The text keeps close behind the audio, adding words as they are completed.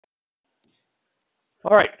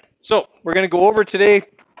All right, so we're going to go over today.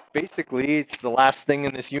 Basically, it's the last thing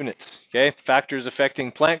in this unit. Okay, factors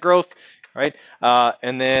affecting plant growth. Right,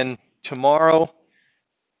 and then tomorrow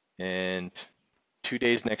and 2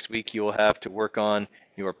 days next week, you will have to work on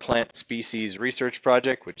your plant species research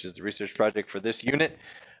project, which is the research project for this unit.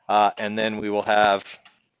 And then we will have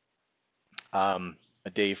a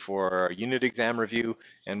day for our unit exam review,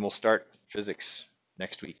 and we'll start physics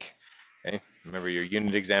next week. Okay. Remember, your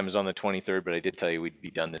unit exam is on the 23rd, but I did tell you we'd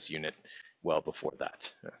be done this unit well before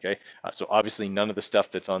that. Okay. So obviously, none of the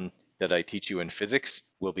stuff that's on that I teach you in physics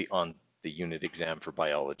will be on the unit exam for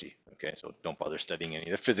biology. Okay. So don't bother studying any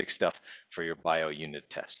of the physics stuff for your bio unit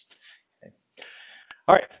test. Okay.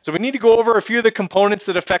 All right, so we need to go over a few of the components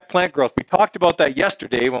that affect plant growth. We talked about that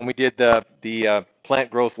yesterday when we did the plant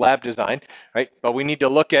growth lab design, right? But we need to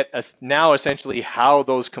look at now essentially how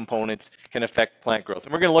those components can affect plant growth.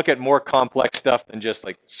 And we're going to look at more complex stuff than just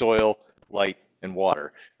like soil, light, and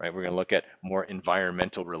water, right? We're going to look at more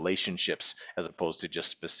environmental relationships as opposed to just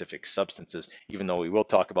specific substances, even though we will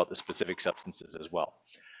talk about the specific substances as well.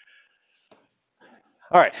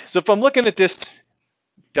 All right, so if I'm looking at this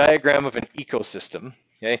diagram of an ecosystem,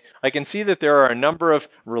 okay, I can see that there are a number of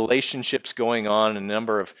relationships going on, a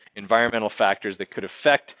number of environmental factors that could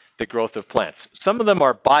affect the growth of plants. Some of them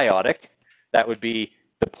are biotic. That would be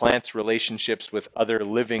the plant's relationships with other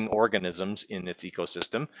living organisms in its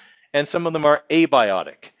ecosystem. And some of them are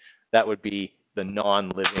abiotic. That would be the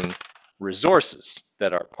non-living resources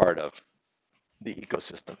that are part of the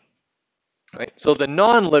ecosystem. Right? So the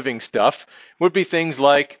non-living stuff would be things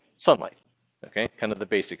like sunlight. Okay, kind of the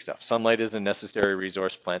basic stuff. Sunlight is a necessary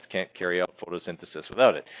resource. Plants can't carry out photosynthesis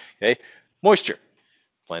without it. Okay, moisture.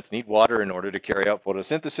 Plants need water in order to carry out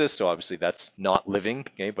photosynthesis, so obviously that's not living,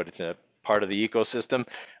 okay, but it's a part of the ecosystem.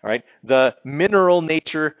 All right, the mineral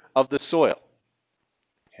nature of the soil.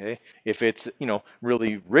 Okay, if it's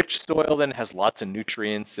really rich soil, then it has lots of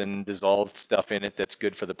nutrients and dissolved stuff in it that's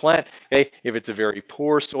good for the plant. Okay, if it's a very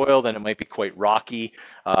poor soil, then it might be quite rocky,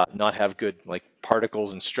 not have good like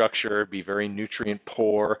particles and structure, be very nutrient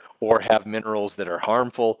poor, or have minerals that are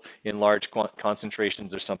harmful in large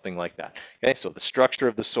concentrations or something like that. Okay, so the structure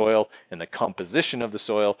of the soil and the composition of the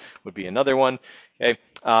soil would be another one. Okay,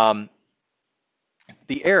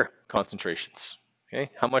 the air concentrations. Okay,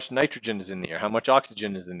 how much nitrogen is in the air? How much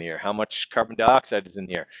oxygen is in the air? How much carbon dioxide is in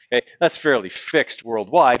the air? Okay, that's fairly fixed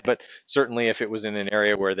worldwide, but certainly if it was in an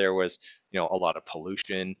area where there was, a lot of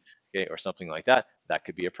pollution, okay, or something like that, that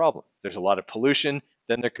could be a problem. If there's a lot of pollution,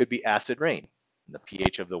 then there could be acid rain. The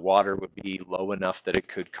pH of the water would be low enough that it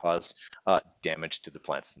could cause damage to the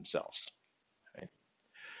plants themselves. Okay.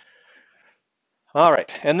 All right,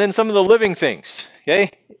 and then some of the living things.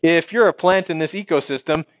 Okay, if you're a plant in this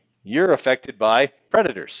ecosystem, you're affected by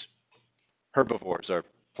predators. Herbivores are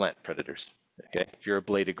plant predators. Okay, if you're a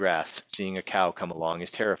blade of grass, seeing a cow come along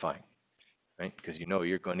is terrifying, right? Because you know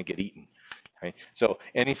you're going to get eaten. Right? So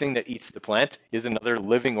anything that eats the plant is another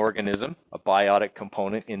living organism, a biotic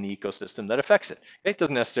component in the ecosystem that affects it. It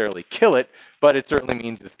doesn't necessarily kill it, but it certainly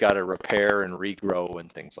means it's got to repair and regrow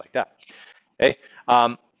and things like that. Okay.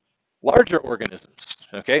 Larger organisms,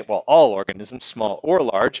 okay, well, all organisms, small or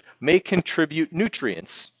large, may contribute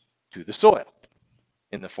nutrients to the soil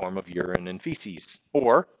in the form of urine and feces,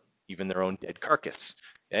 or even their own dead carcass.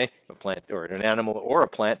 Okay, if a plant or an animal or a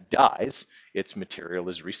plant dies, its material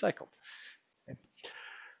is recycled. Okay.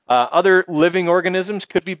 Other living organisms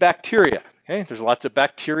could be bacteria. Okay, there's lots of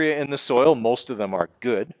bacteria in the soil. Most of them are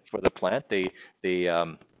good for the plant. They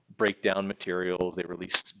break down materials, they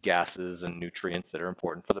release gases and nutrients that are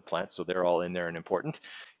important for the plant, so they're all in there and important.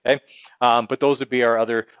 Okay, but those would be our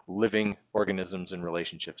other living organisms and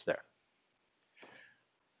relationships there.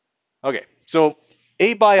 Okay, so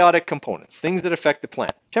abiotic components, things that affect the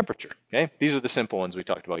plant. Temperature, okay? These are the simple ones we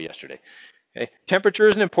talked about yesterday. Okay, temperature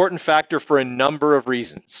is an important factor for a number of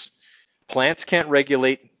reasons. Plants can't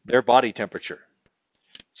regulate their body temperature,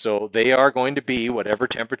 so they are going to be whatever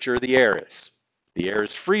temperature the air is. The air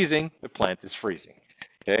is freezing, the plant is freezing.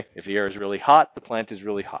 Okay, if the air is really hot, the plant is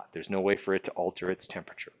really hot. There's no way for it to alter its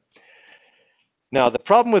temperature. Now, the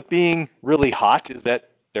problem with being really hot is that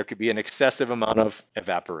there could be an excessive amount of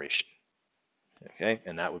evaporation. Okay,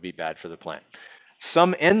 and that would be bad for the plant.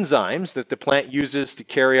 Some enzymes that the plant uses to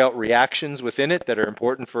carry out reactions within it that are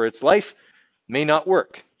important for its life may not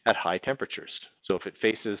work at high temperatures. So if it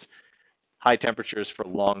faces high temperatures for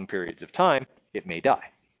long periods of time, it may die.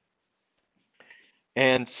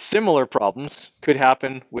 And similar problems could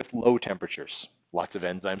happen with low temperatures. Lots of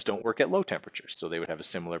enzymes don't work at low temperatures, so they would have a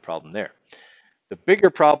similar problem there. The bigger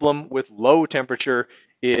problem with low temperature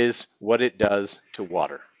is what it does to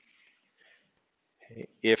water.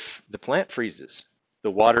 If the plant freezes,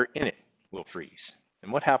 the water in it will freeze.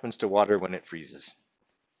 And what happens to water when it freezes?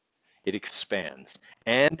 It expands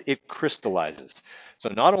and it crystallizes. So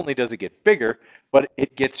not only does it get bigger, but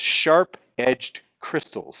it gets sharp-edged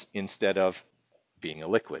crystals instead of being a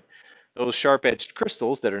liquid. Those sharp-edged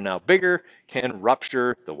crystals that are now bigger can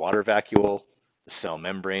rupture the water vacuole, the cell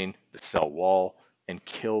membrane, the cell wall, and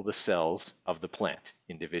kill the cells of the plant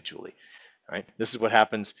individually. All right? This is what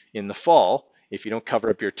happens in the fall if you don't cover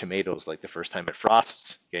up your tomatoes like the first time it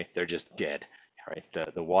frosts. Okay, they're just dead. All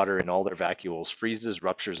right, the water in all their vacuoles freezes,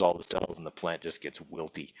 ruptures all the cells, and the plant just gets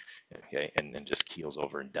wilty, okay, and then just keels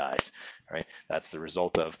over and dies. All right, that's the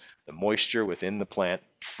result of the moisture within the plant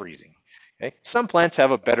freezing. Okay, some plants have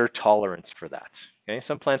a better tolerance for that. Okay,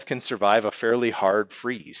 some plants can survive a fairly hard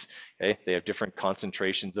freeze. Okay, they have different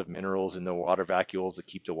concentrations of minerals in the water vacuoles that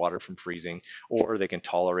keep the water from freezing, or they can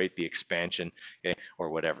tolerate the expansion, okay, or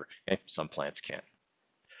whatever. Okay, some plants can't.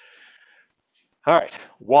 All right,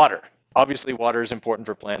 water. Obviously, water is important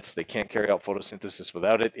for plants. They can't carry out photosynthesis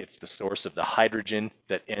without it. It's the source of the hydrogen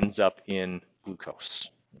that ends up in glucose.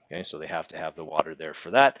 Okay, so they have to have the water there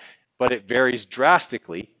for that. But it varies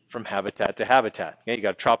drastically from habitat to habitat. Okay, you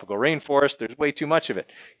got a tropical rainforest, there's way too much of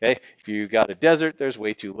it. Okay, if you got a desert, there's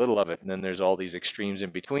way too little of it. And then there's all these extremes in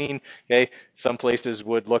between. Okay, some places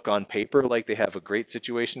would look on paper like they have a great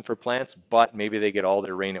situation for plants, but maybe they get all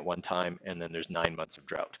their rain at one time and then there's 9 months of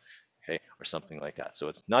drought. Okay, or something like that. So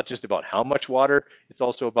it's not just about how much water, it's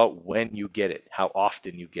also about when you get it, how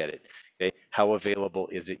often you get it, okay? How available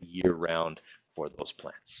is it year round for those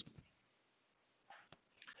plants?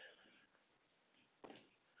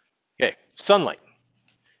 Okay, sunlight.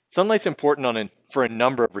 Sunlight's important for a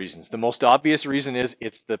number of reasons. The most obvious reason is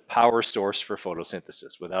it's the power source for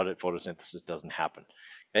photosynthesis. Without it, photosynthesis doesn't happen.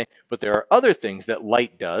 Okay, but there are other things that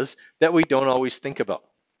light does that we don't always think about.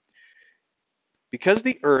 Because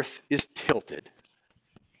the Earth is tilted,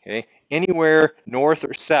 okay, anywhere north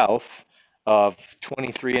or south of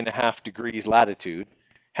 23.5 degrees latitude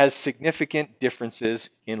has significant differences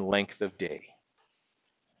in length of day.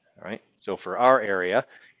 All right, so for our area,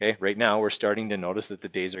 okay, right now we're starting to notice that the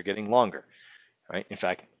days are getting longer. Right, in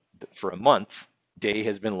fact, for a month, day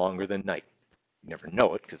has been longer than night. You never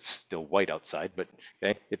know it because it's still white outside, but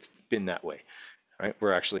okay, it's been that way. All right,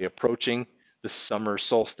 we're actually approaching the summer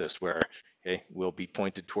solstice where, okay, we'll be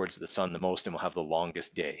pointed towards the sun the most and we'll have the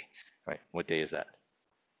longest day. All right, what day is that?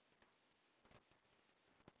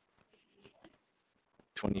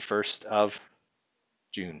 21st of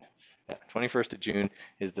June. Yeah, 21st of June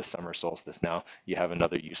is the summer solstice. Now you have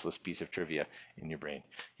another useless piece of trivia in your brain.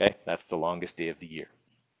 Okay, that's the longest day of the year.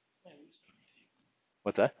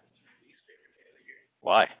 What's that?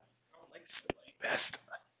 Why? Best,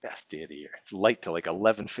 best day of the year. It's light till like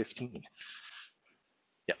 11:15.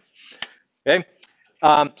 Yeah. Okay.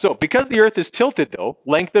 So because the Earth is tilted, though,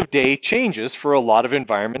 length of day changes for a lot of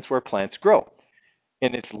environments where plants grow.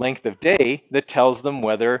 And it's length of day that tells them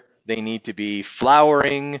whether they need to be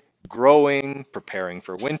flowering, growing, preparing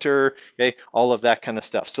for winter, okay, all of that kind of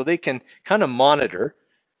stuff. So they can kind of monitor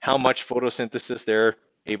how much photosynthesis they're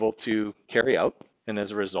able to carry out. And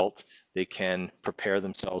as a result, they can prepare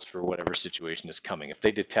themselves for whatever situation is coming. If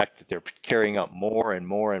they detect that they're carrying out more and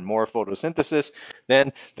more and more photosynthesis,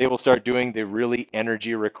 then they will start doing the really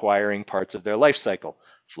energy requiring parts of their life cycle,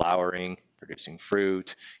 flowering, producing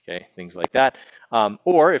fruit, okay, things like that.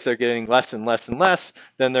 Or if they're getting less and less and less,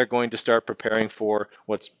 then they're going to start preparing for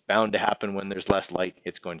what's bound to happen when there's less light.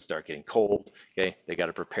 It's going to start getting cold, okay? They got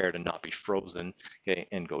to prepare to not be frozen, okay,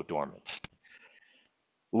 and go dormant.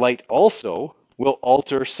 Light also will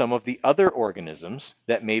alter some of the other organisms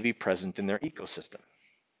that may be present in their ecosystem,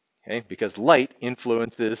 okay? Because light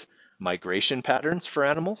influences migration patterns for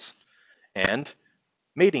animals and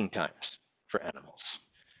mating times for animals.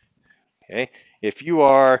 Okay, if you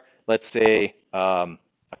are, let's say, a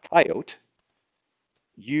coyote,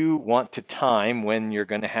 you want to time when you're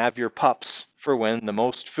going to have your pups for when the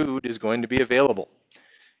most food is going to be available.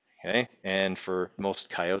 Okay, and for most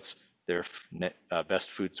coyotes, their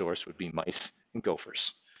best food source would be mice and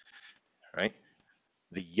gophers. Right,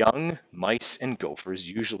 the young mice and gophers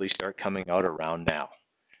usually start coming out around now.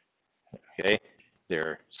 Okay,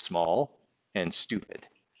 they're small and stupid,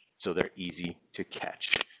 so they're easy to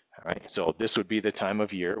catch. All right, so this would be the time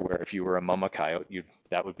of year where if you were a mama coyote,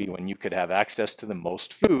 that would be when you could have access to the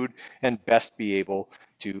most food and best be able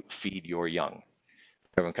to feed your young.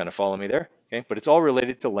 Everyone kind of follow me there? Okay, but it's all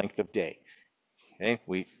related to length of day. Okay,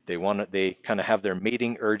 they kind of have their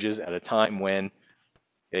mating urges at a time when,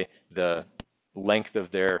 okay, the length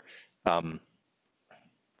of their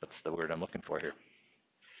what's the word I'm looking for here?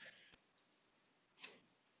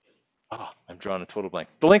 I'm drawing a total blank.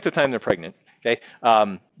 The length of time they're pregnant, okay,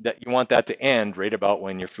 that you want that to end right about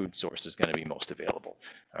when your food source is going to be most available.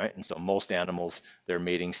 All right, and so most animals, their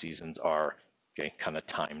mating seasons are kind of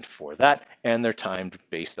timed for that, and they're timed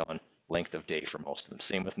based on length of day for most of them.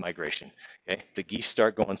 Same with migration. Okay, the geese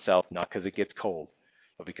start going south not because it gets cold,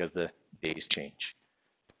 but because the days change.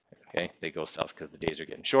 Okay, they go south because the days are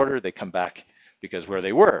getting shorter. They come back because where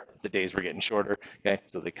they were, the days were getting shorter. Okay,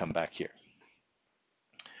 so they come back here.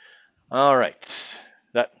 All right,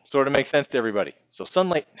 that sort of makes sense to everybody. So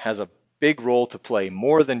sunlight has a big role to play,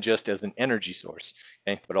 more than just as an energy source,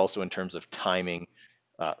 okay, but also in terms of timing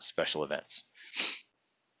special events.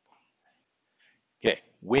 Okay,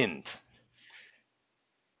 wind.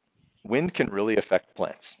 Wind can really affect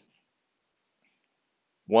plants.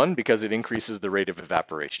 One, because it increases the rate of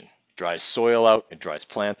evaporation. It dries soil out, it dries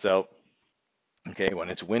plants out. Okay, when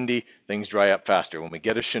it's windy, things dry up faster. When we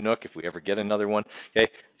get a Chinook, if we ever get another one,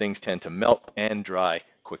 okay, things tend to melt and dry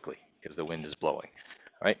quickly because the wind is blowing.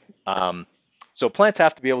 All right. So plants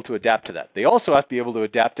have to be able to adapt to that. They also have to be able to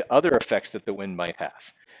adapt to other effects that the wind might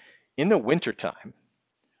have. In the wintertime,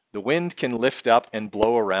 the wind can lift up and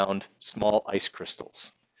blow around small ice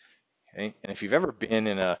crystals. Okay? And if you've ever been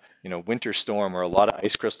in a winter storm where a lot of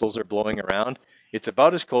ice crystals are blowing around, it's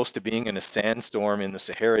about as close to being in a sandstorm in the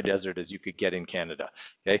Sahara Desert as you could get in Canada.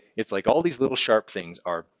 Okay, it's like all these little sharp things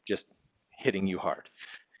are just hitting you hard.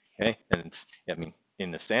 Okay, and it's, I mean,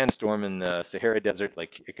 in the sandstorm in the Sahara Desert,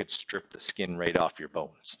 like it could strip the skin right off your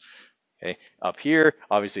bones. Okay, up here,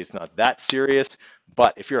 obviously it's not that serious,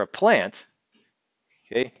 but if you're a plant,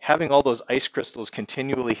 okay, having all those ice crystals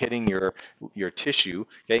continually hitting your tissue,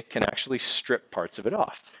 okay, can actually strip parts of it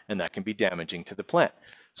off, and that can be damaging to the plant.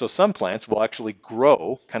 So some plants will actually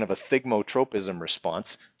grow kind of a thigmotropism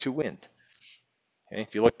response to wind. Okay,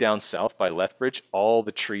 if you look down south by Lethbridge, all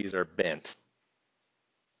the trees are bent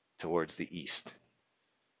towards the east.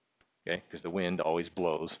 Okay, because the wind always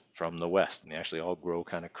blows from the west, and they actually all grow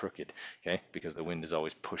kind of crooked, okay, because the wind is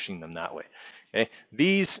always pushing them that way. Okay,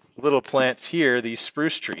 these little plants here, these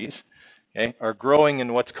spruce trees, okay, are growing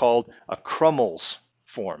in what's called a crummels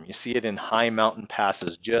form. You see it in high mountain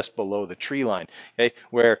passes just below the tree line, okay,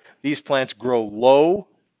 where these plants grow low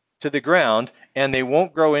to the ground and they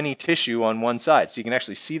won't grow any tissue on one side. So you can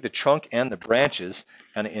actually see the trunk and the branches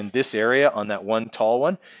kind of in this area on that one tall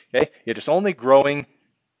one. Okay, it is only growing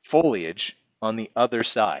foliage on the other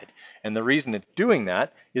side. And the reason it's doing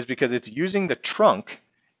that is because it's using the trunk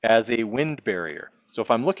as a wind barrier. So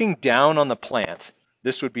if I'm looking down on the plant,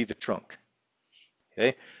 this would be the trunk.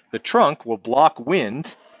 Okay, the trunk will block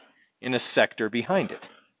wind in a sector behind it.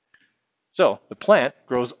 So the plant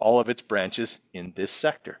grows all of its branches in this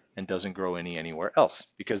sector and doesn't grow any anywhere else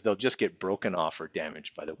because they'll just get broken off or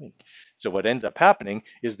damaged by the wind. So what ends up happening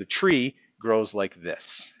is the tree grows like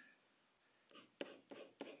this.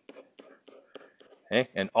 Okay?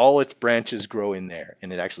 And all its branches grow in there,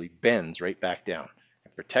 and it actually bends right back down.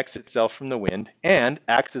 It protects itself from the wind and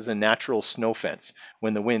acts as a natural snow fence.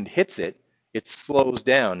 When the wind hits it, it slows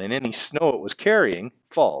down, and any snow it was carrying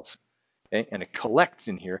falls. Okay? And it collects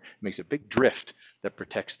in here, makes a big drift that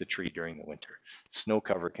protects the tree during the winter. Snow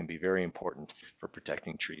cover can be very important for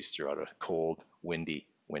protecting trees throughout a cold, windy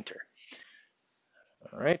winter.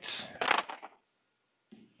 All right.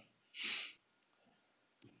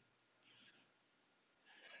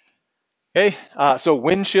 Okay, so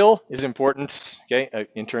wind chill is important, okay,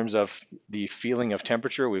 in terms of the feeling of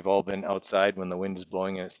temperature. We've all been outside when the wind is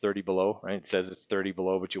blowing and it's 30 below, right? It says it's 30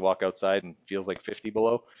 below, but you walk outside and it feels like 50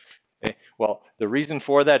 below. Okay, well, the reason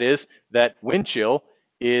for that is that wind chill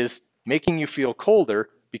is making you feel colder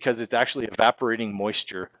because it's actually evaporating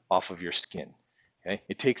moisture off of your skin. Okay,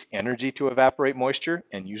 it takes energy to evaporate moisture,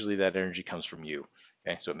 and usually that energy comes from you.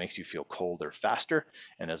 Okay, so it makes you feel colder faster,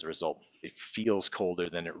 and as a result, it feels colder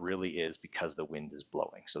than it really is because the wind is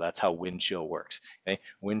blowing. So that's how wind chill works. Okay,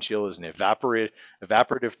 wind chill is an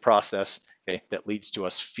evaporative process, okay, that leads to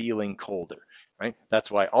us feeling colder. Right? That's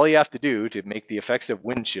why all you have to do to make the effects of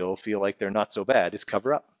wind chill feel like they're not so bad is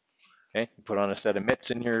cover up. Okay, you put on a set of mitts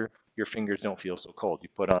and your fingers don't feel so cold. You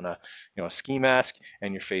put on a a ski mask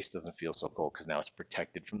and your face doesn't feel so cold because now it's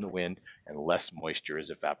protected from the wind and less moisture is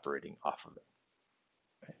evaporating off of it.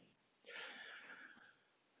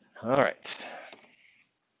 All right.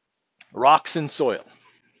 Rocks and soil.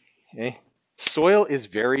 Okay. Soil is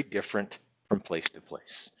very different from place to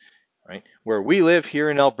place. Right? Where we live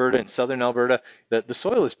here in Alberta, in southern Alberta, the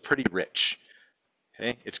soil is pretty rich.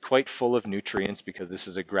 Okay? It's quite full of nutrients because this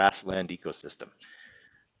is a grassland ecosystem.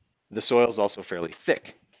 The soil is also fairly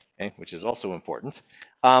thick, okay, which is also important,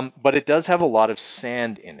 but it does have a lot of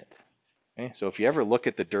sand in it. Okay, so if you ever look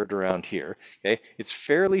at the dirt around here, okay, it's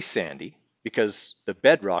fairly sandy because the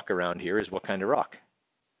bedrock around here is what kind of rock?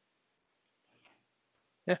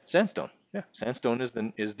 Yeah, sandstone. Yeah, sandstone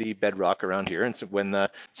is the bedrock around here, and so when the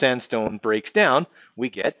sandstone breaks down, we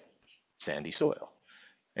get sandy soil.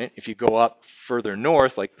 Right? If you go up further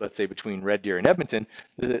north, like let's say between Red Deer and Edmonton,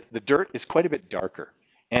 the dirt is quite a bit darker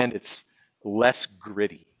and it's less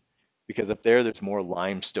gritty because up there there's more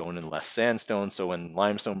limestone and less sandstone. So when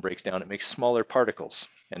limestone breaks down, it makes smaller particles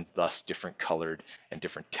and thus different colored and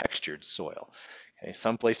different textured soil. Okay,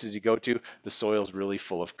 some places you go to, the soil is really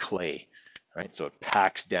full of clay, right? So it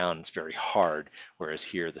packs down, it's very hard, whereas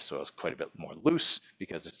here the soil is quite a bit more loose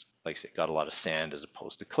because it's, like I say, got a lot of sand as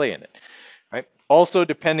opposed to clay in it. Right. Also,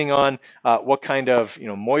 depending on what kind of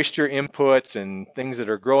moisture inputs and things that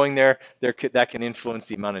are growing there, that can influence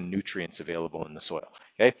the amount of nutrients available in the soil.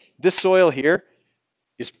 Okay, this soil here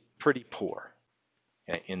is pretty poor,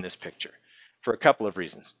 okay, in this picture for a couple of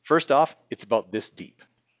reasons. First off, it's about this deep.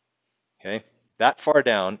 Okay, that far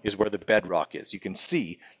down is where the bedrock is. You can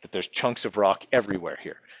see that there's chunks of rock everywhere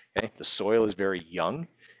here. Okay, the soil is very young,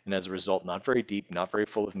 and as a result, not very deep, not very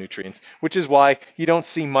full of nutrients, which is why you don't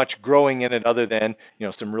see much growing in it other than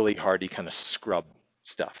some really hardy kind of scrub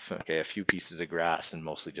stuff. Okay, a few pieces of grass and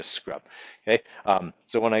mostly just scrub. Okay,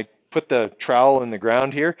 so when I put the trowel in the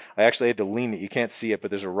ground here, I actually had to lean it. You can't see it, but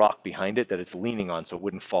there's a rock behind it that it's leaning on so it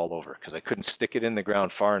wouldn't fall over because I couldn't stick it in the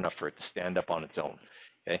ground far enough for it to stand up on its own.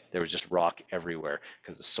 Okay, there was just rock everywhere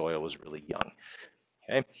because the soil was really young.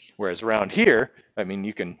 Okay, whereas around here, I mean,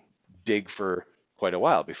 you can dig for quite a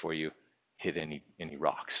while before you hit any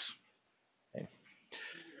rocks. Okay.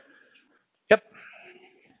 Yep,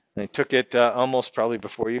 I took it almost probably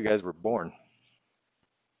before you guys were born.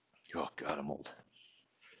 Oh God, I'm old.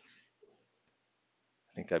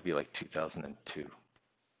 I think that'd be like 2002.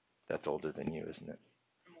 That's older than you, isn't it?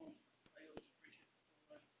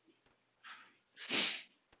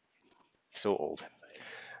 So old.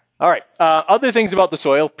 All right. Other things about the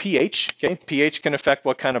soil, pH. Okay, pH can affect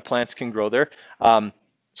what kind of plants can grow there.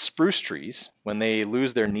 Spruce trees, when they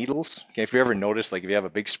lose their needles, okay, if you ever notice, like if you have a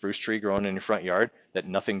big spruce tree growing in your front yard, that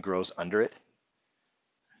nothing grows under it.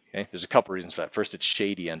 Okay, there's a couple reasons for that. First, it's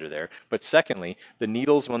shady under there, but secondly, the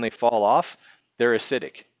needles, when they fall off, they're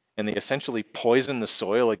acidic and they essentially poison the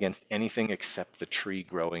soil against anything except the tree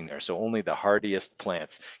growing there. So only the hardiest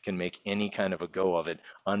plants can make any kind of a go of it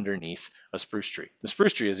underneath a spruce tree. The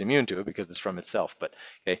spruce tree is immune to it because it's from itself, but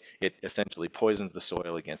okay, it essentially poisons the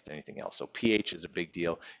soil against anything else. So pH is a big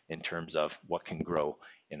deal in terms of what can grow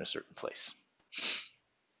in a certain place.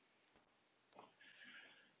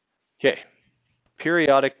 Okay,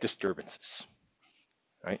 periodic disturbances.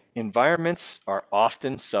 Right? Environments are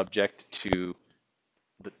often subject to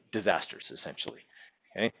disasters, essentially.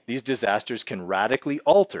 Okay? These disasters can radically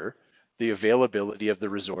alter the availability of the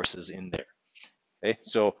resources in there. Okay?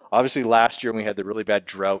 So obviously last year we had the really bad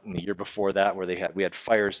drought, and the year before that where we had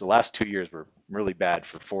fires. The last 2 years were really bad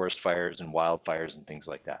for forest fires and wildfires and things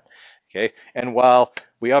like that. Okay, and while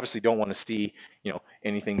we obviously don't want to see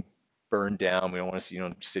anything burned down, we don't want to see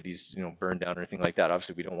cities burned down or anything like that.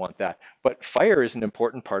 Obviously we don't want that. But fire is an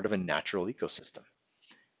important part of a natural ecosystem.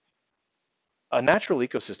 A natural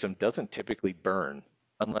ecosystem doesn't typically burn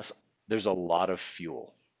unless there's a lot of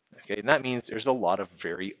fuel. Okay, and that means there's a lot of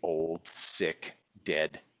very old, sick,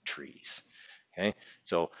 dead trees. Okay,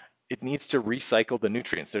 so it needs to recycle the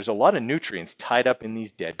nutrients. There's a lot of nutrients tied up in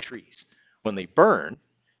these dead trees. When they burn,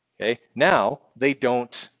 okay, now they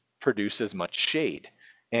don't produce as much shade,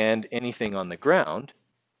 and anything on the ground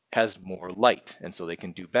has more light, and so they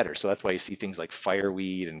can do better. So that's why you see things like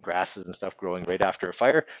fireweed and grasses and stuff growing right after a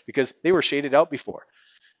fire, because they were shaded out before,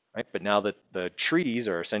 right? But now that the trees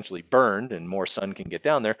are essentially burned and more sun can get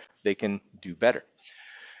down there, they can do better.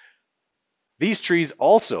 These trees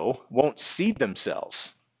also won't seed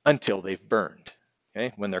themselves until they've burned.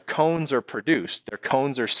 Okay? When their cones are produced, their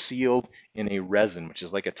cones are sealed in a resin, which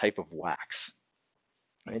is like a type of wax.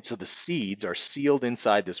 Right? So the seeds are sealed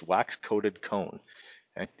inside this wax-coated cone.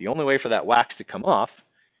 Okay? The only way for that wax to come off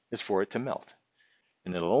is for it to melt.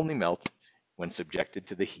 And it'll only melt when subjected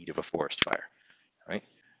to the heat of a forest fire. Right?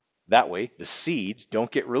 That way, the seeds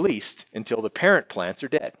don't get released until the parent plants are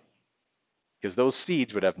dead. Because those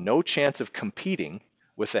seeds would have no chance of competing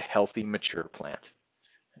with a healthy, mature plant.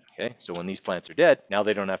 Okay, so when these plants are dead, now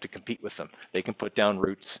they don't have to compete with them. They can put down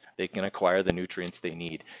roots, they can acquire the nutrients they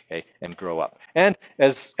need, okay, and grow up. And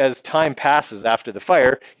as time passes after the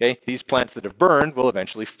fire, okay, these plants that have burned will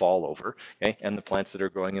eventually fall over, okay, and the plants that are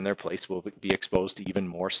growing in their place will be exposed to even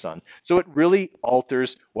more sun. So it really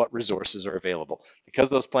alters what resources are available. Because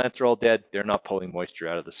those plants are all dead, they're not pulling moisture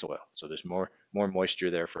out of the soil. So there's more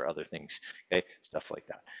moisture there for other things, okay, stuff like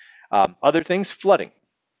that. Other things, flooding.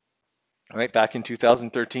 All right, back in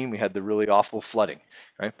 2013, we had the really awful flooding,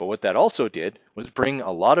 right? But what that also did was bring a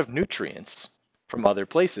lot of nutrients from other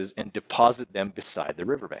places and deposit them beside the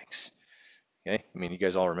riverbanks. Okay, I mean, you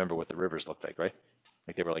guys all remember what the rivers looked like, right?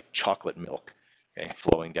 Like they were like chocolate milk, okay,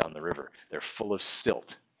 flowing down the river. They're full of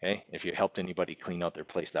silt. Okay, if you helped anybody clean out their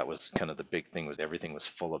place, that was kind of the big thing, was everything was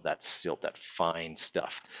full of that silt, that fine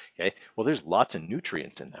stuff. Okay, well, there's lots of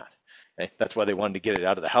nutrients in that. Okay? That's why they wanted to get it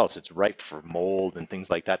out of the house. It's ripe for mold and things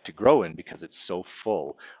like that to grow in because it's so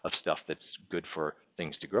full of stuff that's good for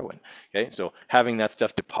things to grow in. Okay, so having that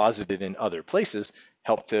stuff deposited in other places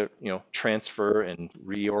helped to, transfer and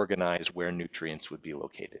reorganize where nutrients would be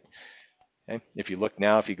located. Okay? If you look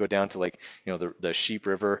now, if you go down to like, the Sheep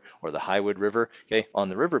River or the Highwood River, okay, on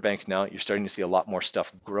the riverbanks now, you're starting to see a lot more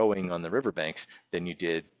stuff growing on the riverbanks than you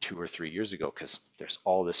did 2 or 3 years ago because there's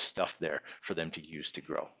all this stuff there for them to use to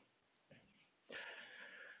grow.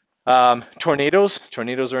 Tornadoes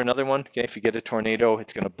are another one. Okay, if you get a tornado,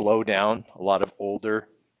 it's going to blow down a lot of older,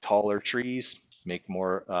 taller trees, make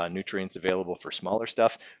more nutrients available for smaller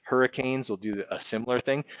stuff. Hurricanes will do a similar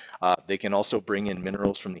thing. They can also bring in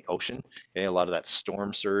minerals from the ocean. Okay, a lot of that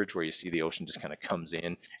storm surge where you see the ocean just kind of comes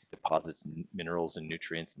in, deposits minerals and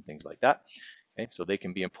nutrients and things like that. Okay, so they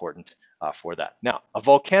can be important for that. Now, a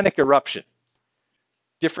volcanic eruption.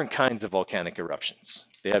 Different kinds of volcanic eruptions.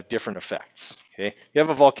 They have different effects. Okay, you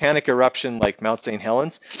have a volcanic eruption like Mount St.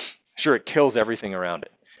 Helens. Sure, it kills everything around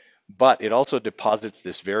it, but it also deposits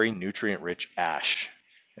this very nutrient-rich ash.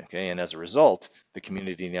 Okay, and as a result, the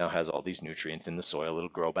community now has all these nutrients in the soil. It'll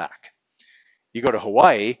grow back. You go to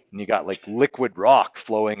Hawaii and you got like liquid rock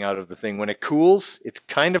flowing out of the thing. When it cools, it's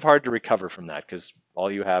kind of hard to recover from that because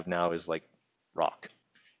all you have now is like rock.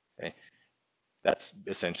 Okay, that's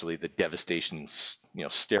essentially the devastation,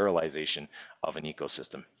 sterilization of an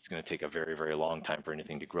ecosystem. It's going to take a very, very long time for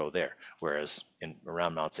anything to grow there. Whereas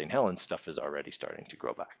around Mount St. Helens, stuff is already starting to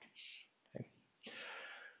grow back. Okay.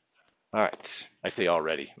 All right, I say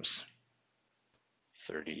already, it was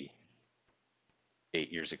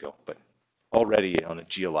 38 years ago, but already on a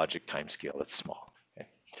geologic time scale, it's small. Okay.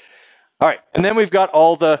 All right, and then we've got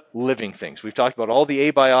all the living things. We've talked about all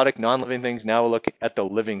the abiotic, non-living things. Now we'll look at the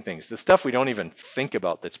living things, the stuff we don't even think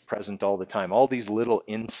about that's present all the time. All these little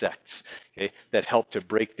insects, okay, that help to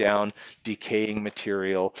break down decaying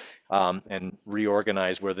material and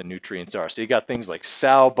reorganize where the nutrients are. So you got things like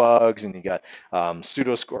sow bugs, and you got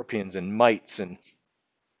pseudoscorpions and mites and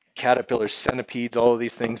caterpillars, centipedes, all of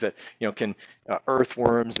these things that can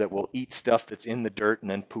earthworms that will eat stuff that's in the dirt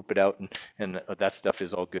and then poop it out, and that stuff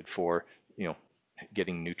is all good for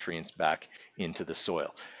getting nutrients back into the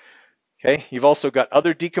soil. Okay, you've also got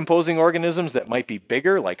other decomposing organisms that might be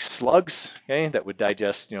bigger, like slugs, okay, that would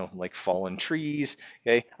digest like fallen trees.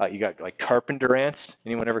 Okay, you got like carpenter ants.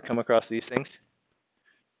 Anyone ever come across these things?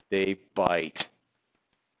 They bite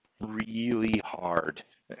really hard.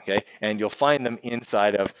 Okay, and you'll find them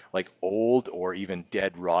inside of like old or even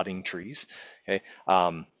dead rotting trees. Okay,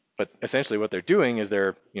 but essentially what they're doing is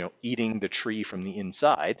they're eating the tree from the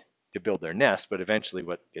inside to build their nest, but eventually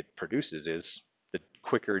what it produces is the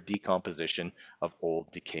quicker decomposition of old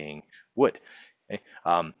decaying wood. Okay?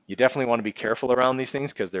 You definitely want to be careful around these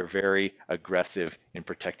things because they're very aggressive in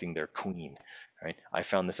protecting their queen. Right? I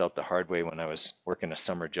found this out the hard way when I was working a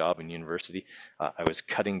summer job in university. I was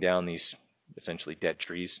cutting down these essentially dead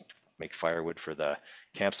trees to make firewood for the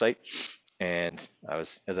campsite. And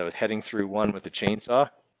as I was heading through one with the chainsaw,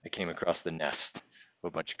 I came across the nest of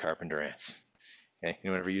a bunch of carpenter ants. Okay,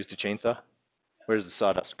 anyone ever used a chainsaw? Where does the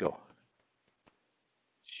sawdust go?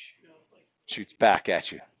 Shoots back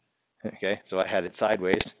at you. Okay, so I had it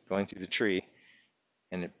sideways going through the tree,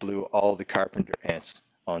 and it blew all the carpenter ants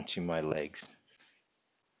onto my legs.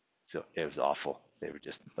 So it was awful. They were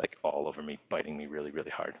just like all over me, biting me really,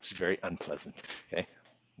 really hard. It was very unpleasant. Okay,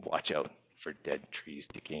 watch out for dead trees,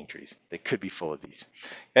 decaying trees. They could be full of these.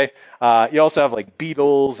 Okay, you also have like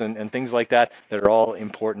beetles and things like that that are all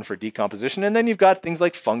important for decomposition. And then you've got things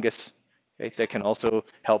like fungus, okay, that can also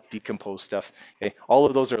help decompose stuff. Okay, all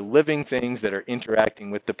of those are living things that are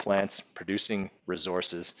interacting with the plants, producing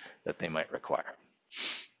resources that they might require.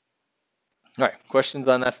 All right, questions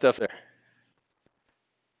on that stuff there?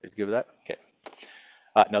 Did you give that? Okay.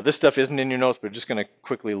 Now this stuff isn't in your notes, but just going to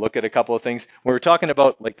quickly look at a couple of things. When we're talking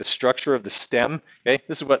about like the structure of the stem, okay,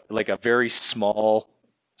 this is what like a very small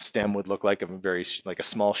stem would look like, like a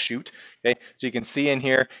small shoot. Okay, so you can see in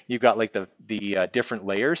here you've got like the different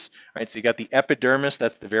layers, right? So you got the epidermis,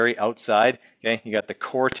 that's the very outside. Okay, you got the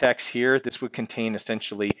cortex here. This would contain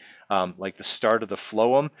essentially like the start of the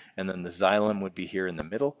phloem, and then the xylem would be here in the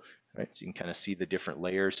middle, right? So you can kind of see the different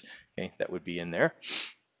layers, okay, that would be in there.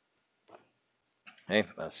 Okay,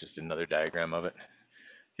 that's just another diagram of it.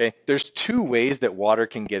 Okay, there's two ways that water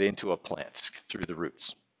can get into a plant through the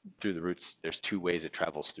roots. Through the roots, there's two ways it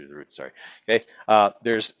travels through the roots, sorry. Okay,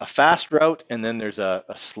 there's a fast route and then there's a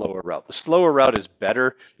slower route. The slower route is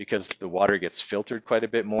better because the water gets filtered quite a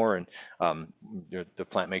bit more and the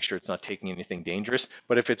plant makes sure it's not taking anything dangerous.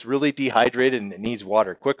 But if it's really dehydrated and it needs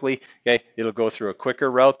water quickly, okay, it'll go through a quicker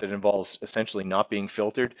route that involves essentially not being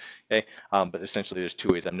filtered. Okay, but essentially there's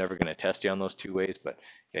two ways. I'm never going to test you on those two ways, but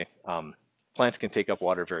okay. Plants can take up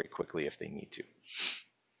water very quickly if they need to.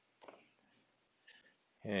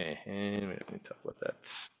 Okay, and let me talk about that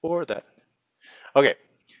or that. Okay,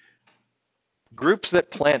 groups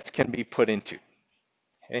that plants can be put into.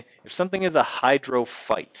 Okay, if something is a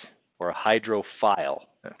hydrophyte or a hydrophile,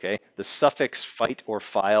 okay, the suffix phyte or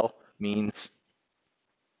phile means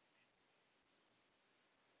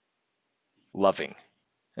loving.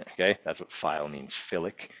 Okay, that's what phile means,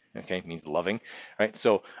 philic, okay, means loving, right?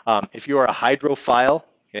 So if you are a hydrophile,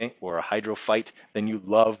 okay, or a hydrophyte, then you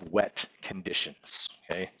love wet conditions,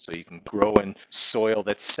 okay? So you can grow in soil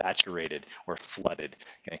that's saturated or flooded,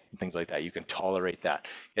 okay, and things like that. You can tolerate that,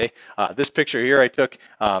 okay? This picture here I took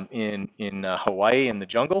in Hawaii in the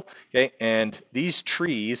jungle, okay, and these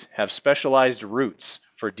trees have specialized roots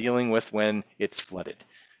for dealing with when it's flooded.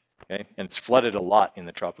 Okay, and it's flooded a lot in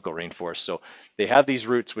the tropical rainforest. So they have these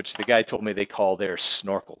roots, which the guy told me they call their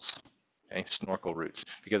snorkels, okay, snorkel roots,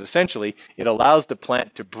 because essentially it allows the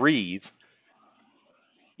plant to breathe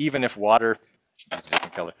even if water,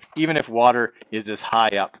 different color, even if water is as high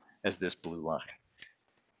up as this blue line.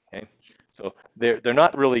 Okay, so they're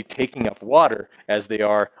not really taking up water as they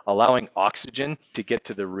are allowing oxygen to get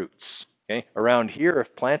to the roots. Okay, around here,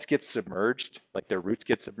 if plants get submerged, like their roots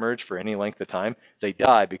get submerged for any length of time, they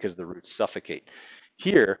die because the roots suffocate.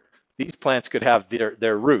 Here, these plants could have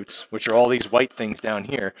their roots, which are all these white things down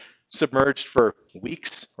here, submerged for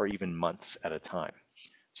weeks or even months at a time.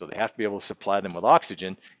 So they have to be able to supply them with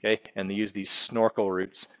oxygen, okay, and they use these snorkel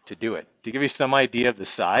roots to do it. To give you some idea of the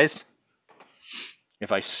size,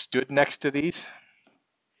 if I stood next to these,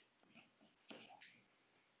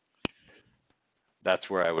 that's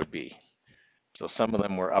where I would be. So some of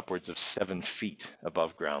them were upwards of 7 feet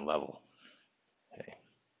above ground level. Okay.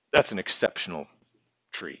 That's an exceptional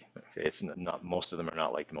tree. Okay, it's not, most of them are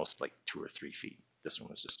not like most, like 2 or 3 feet. This one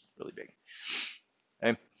was just really big.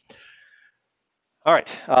 Okay. All right,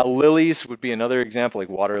 lilies would be another example, like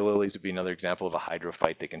water lilies would be another example of a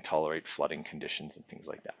hydrophyte. They can tolerate flooding conditions and things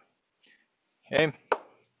like that. Okay.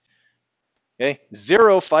 Okay,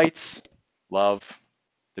 xerophytes love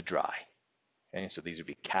the dry. Okay, so these would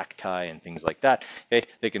be cacti and things like that. Okay,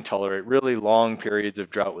 they can tolerate really long periods of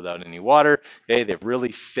drought without any water. Okay, they have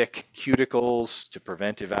really thick cuticles to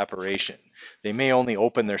prevent evaporation. They may only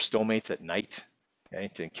open their stomates at night, okay,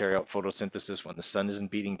 to carry out photosynthesis when the sun isn't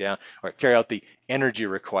beating down, or carry out the energy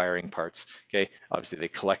requiring parts. Okay, obviously they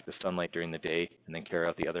collect the sunlight during the day and then carry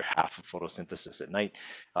out the other half of photosynthesis at night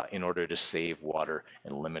in order to save water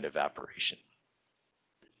and limit evaporation.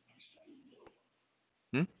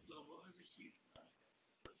 Hmm?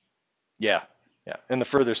 Yeah, yeah. And the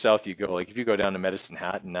further south you go, like if you go down to Medicine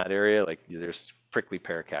Hat in that area, like there's prickly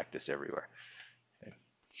pear cactus everywhere. Okay.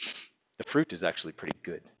 The fruit is actually pretty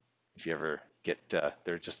good. If you ever get,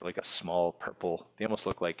 they're just like a small purple. They almost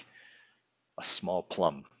look like a small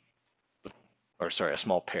plum, or sorry, a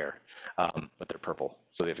small pear, but they're purple.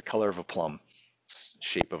 So they have the color of a plum,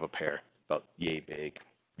 shape of a pear, about yay big,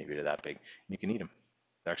 maybe they're that big. And you can eat them.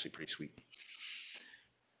 They're actually pretty sweet.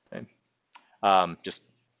 Okay. Just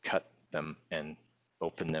cut them and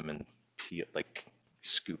open them and peel, like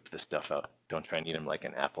scoop the stuff out. Don't try and eat them like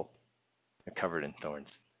an apple. They're covered in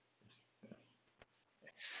thorns.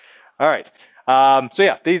 All right. So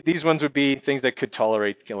yeah, these ones would be things that could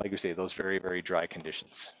tolerate, like we say, those very, very dry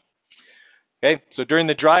conditions. Okay, so during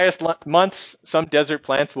the driest months, some desert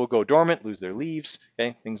plants will go dormant, lose their leaves,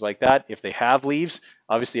 okay, things like that. If they have leaves,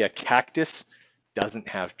 obviously a cactus doesn't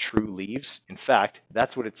have true leaves. In fact,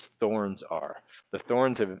 that's what its thorns are. The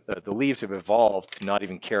thorns have, the leaves have evolved to not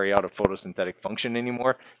even carry out a photosynthetic function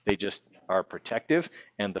anymore. They just are protective,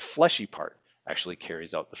 and the fleshy part actually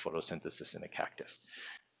carries out the photosynthesis in a cactus.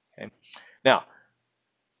 Okay, now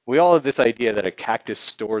we all have this idea that a cactus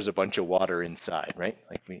stores a bunch of water inside, right?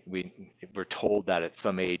 Like we're told that at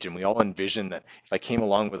some age, and we all envision that if I came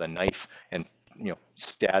along with a knife and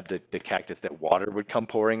stabbed the cactus, that water would come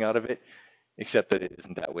pouring out of it, except that it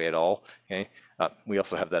isn't that way at all. Okay. We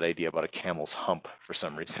also have that idea about a camel's hump for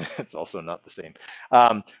some reason. It's also not the same.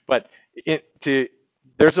 But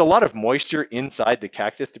there's a lot of moisture inside the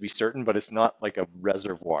cactus to be certain, but it's not like a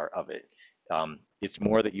reservoir of it. It's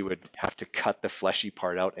more that you would have to cut the fleshy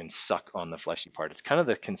part out and suck on the fleshy part. It's kind of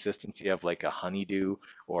the consistency of like a honeydew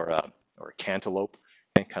or a cantaloupe,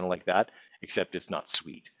 kind of like that, except it's not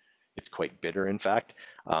sweet. It's quite bitter, in fact.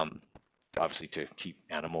 Obviously to keep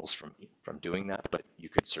animals from doing that, but you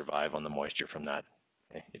could survive on the moisture from that.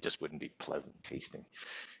 It just wouldn't be pleasant tasting.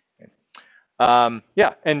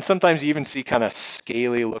 Yeah, and sometimes you even see kind of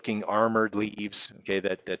scaly looking armored leaves, okay,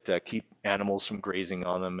 that keep animals from grazing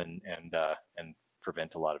on them and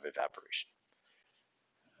prevent a lot of evaporation.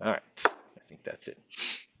 All right, I think that's it.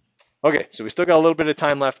 Okay, so we still got a little bit of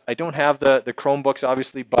time left. I don't have the Chromebooks,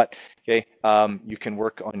 obviously, but okay, you can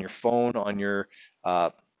work on your phone, on your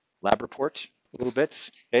lab report a little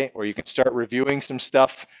bit, okay, or you can start reviewing some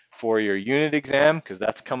stuff for your unit exam, because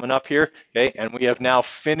that's coming up here, okay, and we have now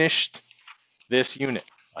finished this unit.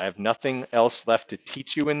 I have nothing else left to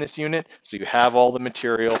teach you in this unit, so you have all the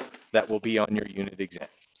material that will be on your unit exam.